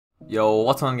Yo,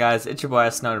 what's on guys, it's your boy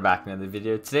Snow back in another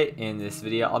video. Today in this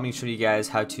video I'll be showing you guys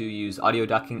how to use audio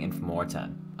ducking in Filmora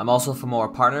 10. I'm also a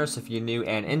Filmora partner, so if you're new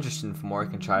and interested in Filmora,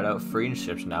 you can try it out free in the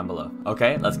description down below.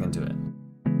 Okay, let's get into it.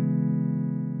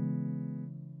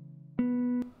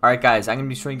 Alright guys, I'm going to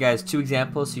be showing you guys two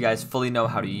examples so you guys fully know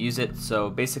how to use it. So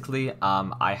basically,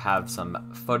 I have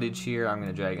some footage here I'm going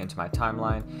to drag into my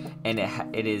timeline, and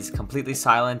it is completely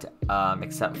silent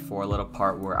except for a little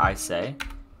part where I say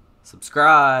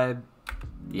subscribe.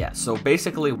 Yeah, so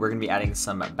basically we're gonna be adding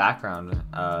some background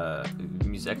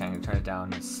music. I'm gonna turn it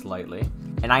down slightly,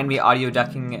 and I'm gonna be audio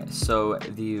ducking so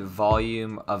the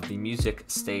volume of the music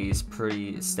stays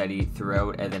pretty steady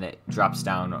throughout, and then it drops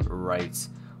down right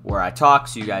where I talk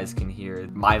so you guys can hear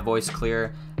my voice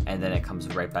clear, and then it comes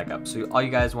right back up. So all you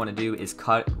guys want to do is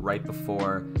cut right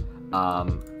before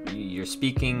you're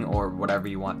speaking or whatever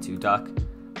you want to duck,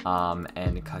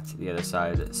 and cut to the other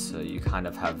side so you kind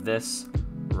of have this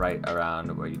right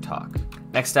around where you talk.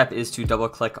 Next step is to double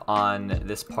click on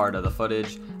this part of the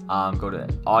footage, go to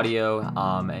audio,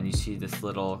 and you see this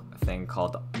little thing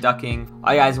called ducking.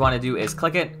 All you guys want to do is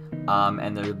click it,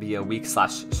 and there'll be a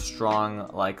weak/strong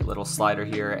like little slider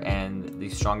here, and the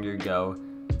stronger you go,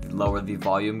 the lower the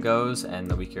volume goes, and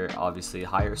the weaker obviously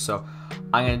higher. So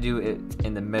I'm gonna do it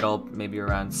in the middle, maybe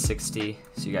around 60,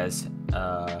 so you guys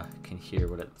can hear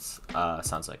what it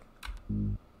sounds like.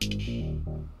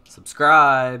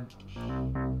 Subscribe.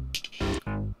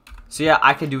 So yeah,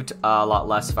 I can do it a lot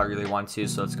less if I really want to,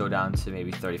 so let's go down to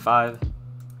maybe 35.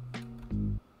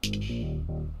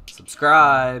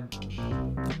 Subscribe.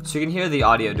 So you can hear the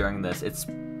audio during this. It's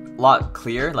a lot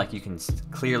clear, like you can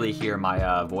clearly hear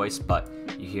my voice, but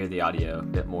you hear the audio a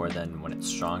bit more than when it's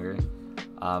stronger.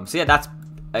 So yeah, that's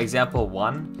example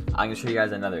one. I'm gonna show you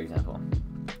guys another example.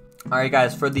 Alright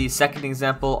guys, for the second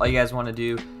example, all you guys want to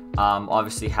do,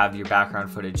 obviously have your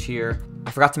background footage here.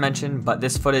 I forgot to mention, but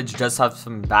this footage does have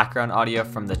some background audio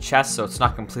from the chest, so it's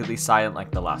not completely silent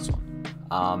like the last one.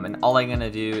 And all I'm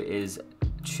gonna do is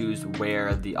choose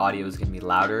where the audio is gonna be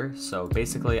louder. So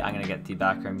basically, I'm gonna get the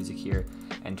background music here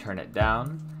and turn it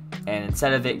down. And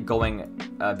instead of it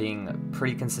being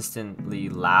pretty consistently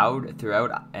loud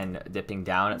throughout and dipping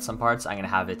down at some parts, I'm gonna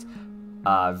have it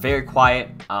very quiet,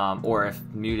 or if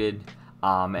muted,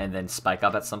 and then spike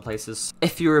up at some places.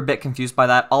 If you were a bit confused by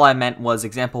that, all I meant was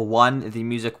example one, the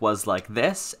music was like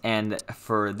this, and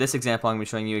for this example, I'm gonna be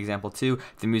showing you example two,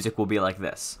 the music will be like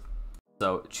this.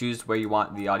 So choose where you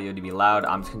want the audio to be loud.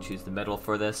 I'm just gonna choose the middle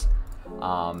for this,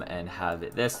 and have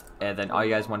it this, and then all you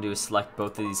guys want to do is select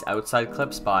both of these outside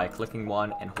clips by clicking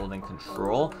one and holding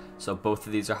control, so both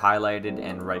of these are highlighted,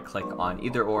 and right click on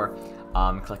either or,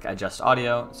 click adjust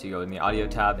audio, so you go in the audio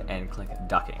tab and click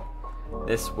ducking.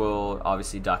 This will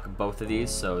obviously duck both of these,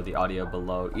 so the audio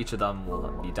below each of them will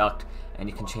be ducked, and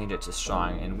you can change it to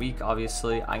strong and weak.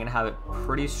 Obviously I'm gonna have it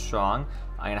pretty strong.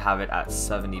 I'm gonna have it at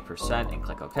 70% and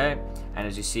click OK, and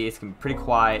as you see, it's gonna be pretty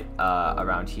quiet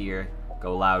around here,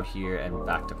 go loud here, and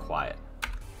back to quiet.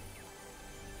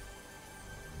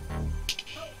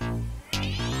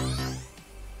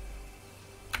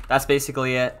 That's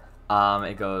basically it.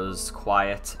 It goes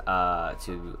quiet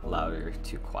to louder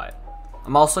to quiet.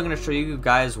 I'm also going to show you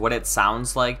guys what it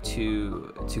sounds like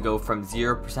to go from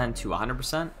 0% to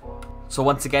 100%. So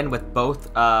once again, with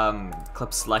both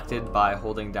clips selected by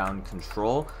holding down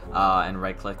control and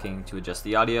right clicking to adjust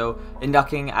the audio, in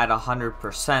ducking at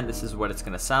 100%, this is what it's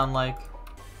going to sound like.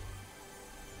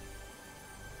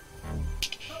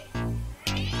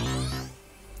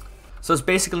 So it's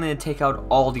basically going to take out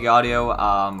all the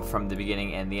audio from the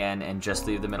beginning and the end and just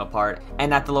leave the middle part.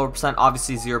 And at the lower percent,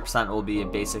 obviously 0% will be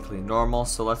basically normal.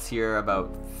 So let's hear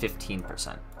about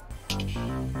 15%.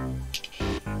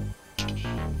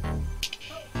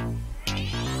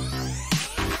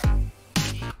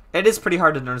 It is pretty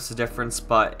hard to notice the difference,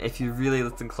 but if you really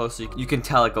listen closely, you can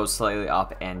tell it goes slightly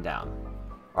up and down.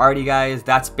 Alrighty guys,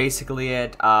 that's basically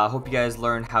it. Hope you guys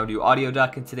learned how to audio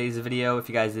duck in today's video. If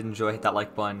you guys did enjoy, hit that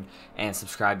like button and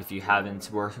subscribe if you haven't.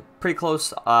 We're pretty close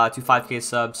to 5K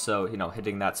subs, so you know,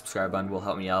 hitting that subscribe button will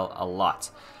help me out a lot.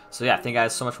 So yeah, thank you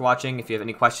guys so much for watching. If you have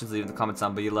any questions, leave in the comments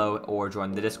down below or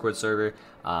join the Discord server.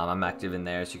 I'm active in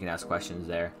there, so you can ask questions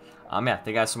there. Yeah, thank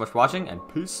you guys so much for watching, and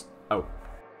peace out.